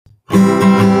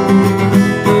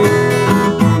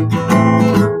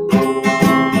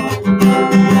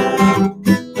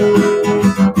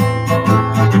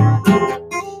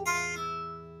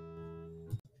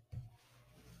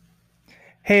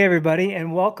Hey, everybody,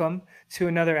 and welcome to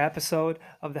another episode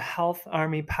of the Health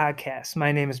Army Podcast.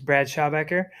 My name is Brad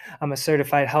Schaubecker. I'm a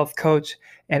certified health coach,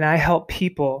 and I help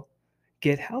people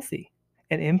get healthy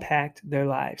and impact their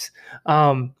lives.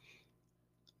 There's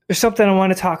something I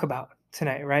want to talk about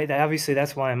tonight, right? Obviously,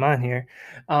 that's why I'm on here.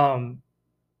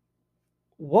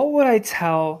 What would I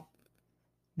tell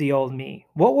the old me?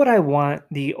 What would I want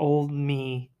the old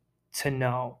me to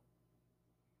know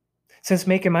since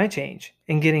making my change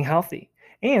and getting healthy?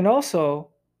 And also,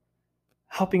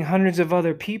 helping hundreds of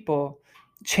other people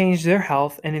change their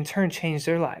health and in turn change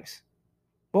their lives.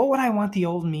 What would I want the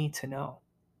old me to know?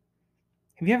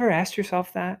 Have you ever asked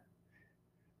yourself that?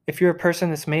 If you're a person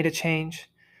that's made a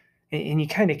change and you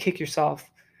kind of kick yourself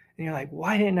and you're like,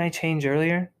 why didn't I change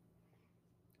earlier?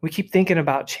 We keep thinking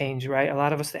about change, right? A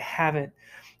lot of us that haven't,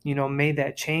 made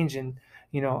that change. And,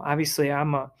 obviously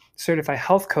I'm a certified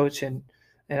health coach and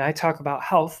I talk about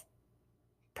health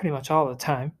pretty much all the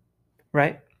time,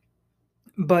 right?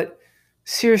 But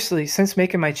seriously, since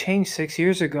making my change 6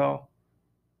 years ago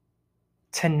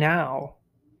to now,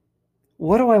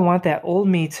 what do I want that old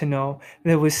me to know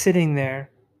that was sitting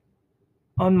there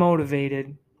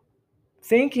unmotivated,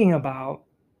 thinking about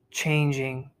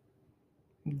changing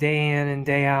day in and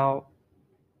day out,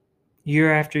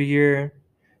 year after year,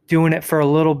 doing it for a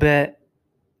little bit,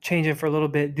 changing for a little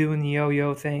bit, doing the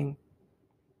yo-yo thing?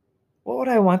 What would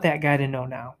I want that guy to know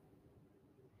now?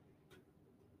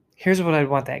 Here's what I'd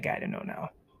want that guy to know now.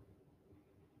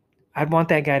 I'd want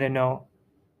that guy to know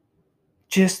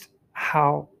just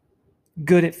how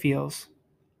good it feels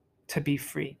to be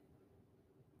free.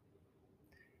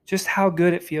 Just how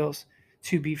good it feels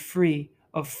to be free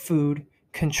of food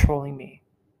controlling me.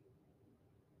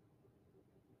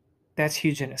 That's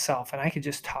huge in itself. And I could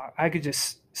just talk. I could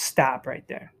just stop right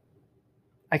there.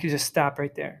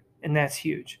 And that's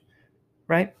huge,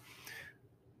 right?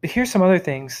 But here's some other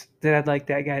things that I'd like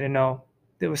that guy to know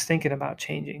that was thinking about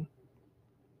changing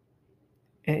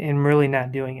and really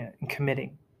not doing it and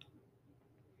committing.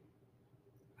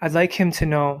 I'd like him to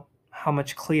know how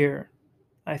much clearer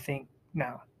I think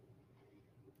now.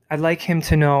 I'd like him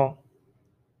to know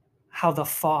how the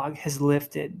fog has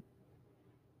lifted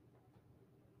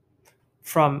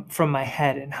from my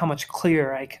head and how much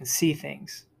clearer I can see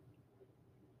things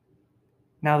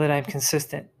now that I'm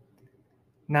consistent,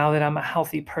 now that I'm a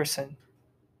healthy person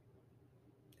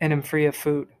and am free of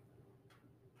food,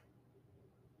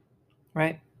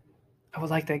 right? I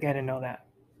would like that guy to know that.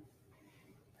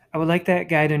 I would like that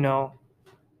guy to know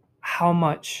how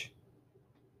much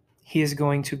he is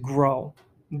going to grow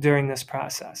during this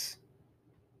process.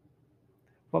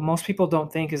 What most people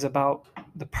don't think is about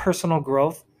the personal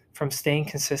growth from staying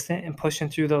consistent and pushing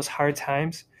through those hard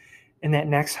times. In that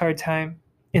next hard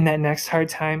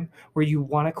time where you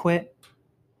want to quit,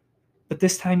 but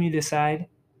this time you decide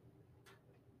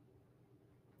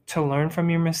to learn from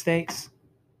your mistakes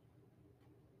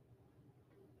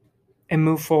and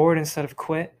move forward instead of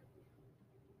quit.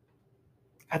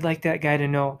 I'd like that guy to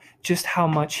know just how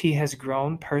much he has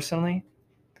grown personally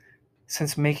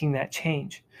since making that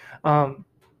change.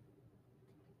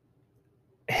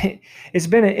 It's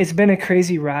been a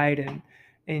crazy ride,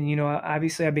 and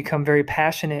obviously I've become very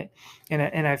passionate,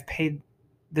 and I've paid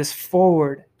this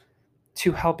forward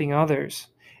to helping others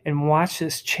and watch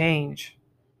this change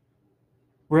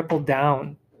ripple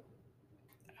down.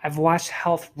 I've watched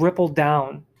health ripple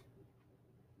down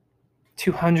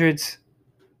to hundreds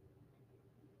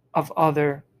of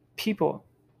other people.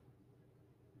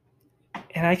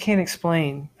 And I can't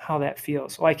explain how that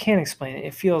feels. Well, I can't explain it.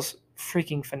 It feels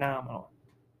freaking phenomenal.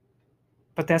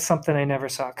 But that's something I never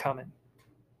saw coming.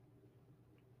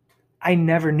 I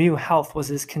never knew health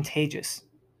was as contagious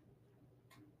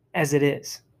as it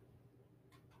is.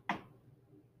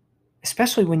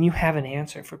 Especially when you have an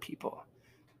answer for people.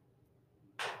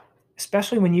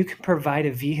 Especially when you can provide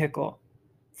a vehicle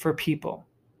for people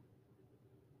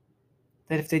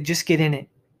that if they just get in it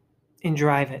and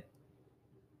drive it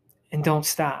and don't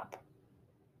stop.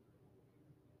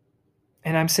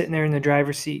 And I'm sitting there in the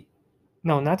driver's seat.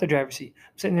 No, not the driver's seat.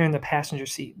 I'm sitting there in the passenger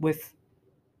seat with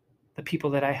the people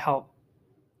that I help,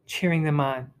 cheering them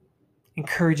on,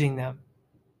 encouraging them,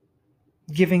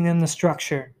 giving them the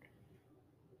structure,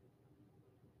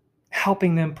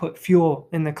 helping them put fuel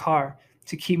in the car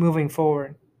to keep moving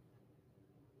forward.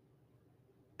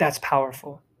 That's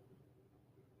powerful.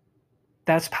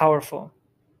 That's powerful.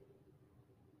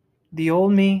 The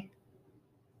old me,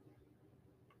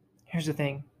 here's the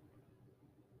thing.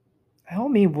 The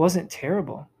old me wasn't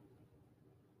terrible.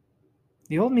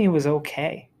 The old me was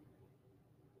okay.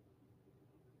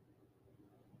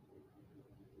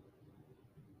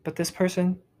 But this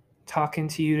person talking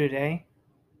to you today,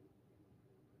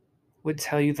 would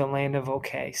tell you the land of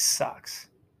okay sucks.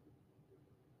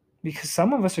 Because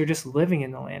some of us are just living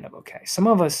in the land of okay. Some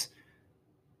of us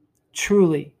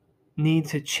truly need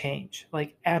to change,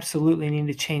 like absolutely need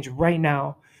to change right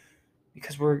now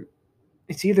because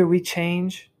it's either we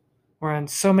change, we're on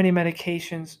so many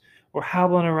medications, we're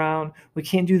hobbling around, we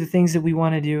can't do the things that we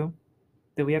want to do,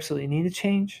 that we absolutely need to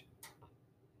change.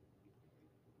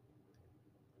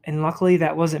 And luckily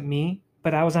that wasn't me,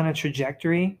 but I was on a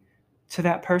trajectory to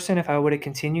that person if I would have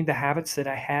continued the habits that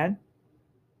I had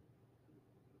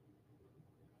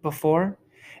before.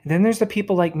 And then there's the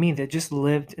people like me that just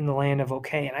lived in the land of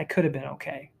okay, and I could have been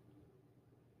okay.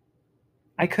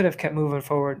 I could have kept moving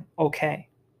forward okay.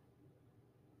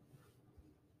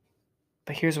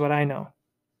 But here's what I know.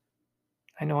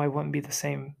 I know I wouldn't be the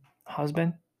same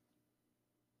husband.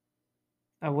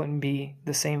 I wouldn't be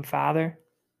the same father.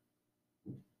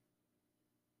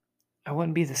 I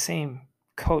wouldn't be the same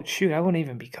coach. Shoot, I wouldn't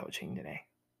even be coaching today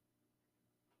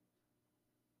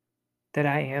that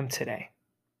I am today.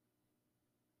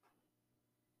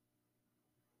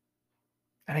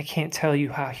 And I can't tell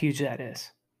you how huge that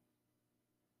is.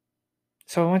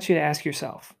 So I want you to ask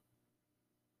yourself,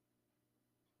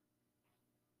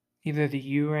 either the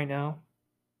you right now,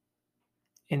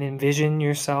 and envision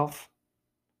yourself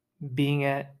being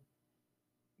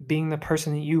the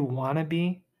person that you want to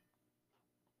be,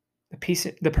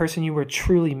 the person you were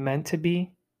truly meant to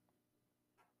be,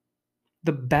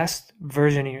 the best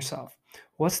version of yourself.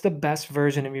 What's the best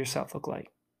version of yourself look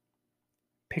like?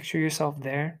 Picture yourself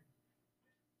there,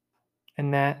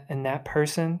 and that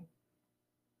person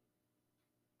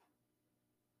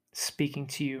speaking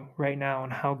to you right now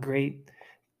and how great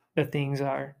the things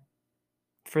are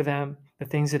for them, the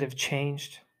things that have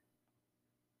changed.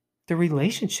 The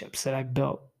relationships that I've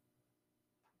built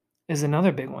is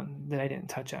another big one that I didn't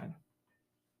touch on.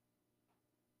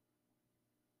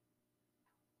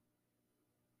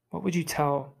 What would you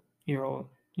tell your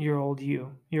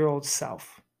old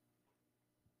self?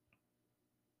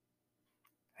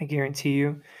 I guarantee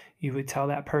you would tell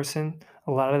that person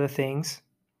a lot of the things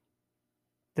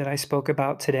that I spoke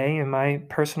about today in my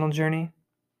personal journey.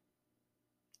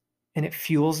 And it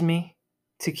fuels me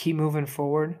to keep moving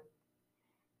forward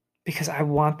because I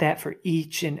want that for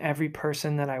each and every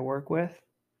person that I work with.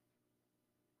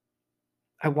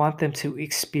 I want them to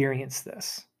experience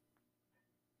this.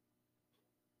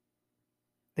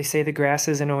 They say the grass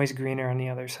isn't always greener on the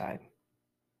other side.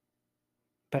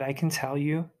 But I can tell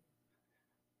you,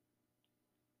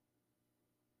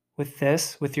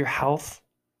 with your health,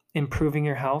 improving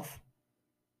your health,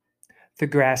 the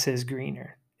grass is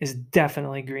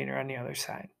definitely greener on the other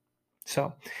side.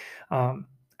 So I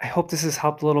hope this has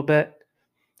helped a little bit.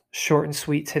 Short and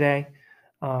sweet today.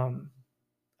 I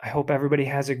hope everybody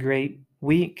has a great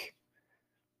week.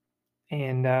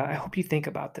 And I hope you think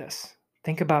about this.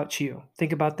 Think about you.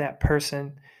 Think about that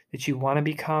person that you want to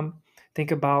become. Think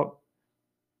about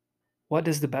what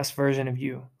does the best version of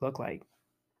you look like.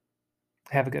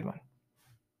 Have a good one.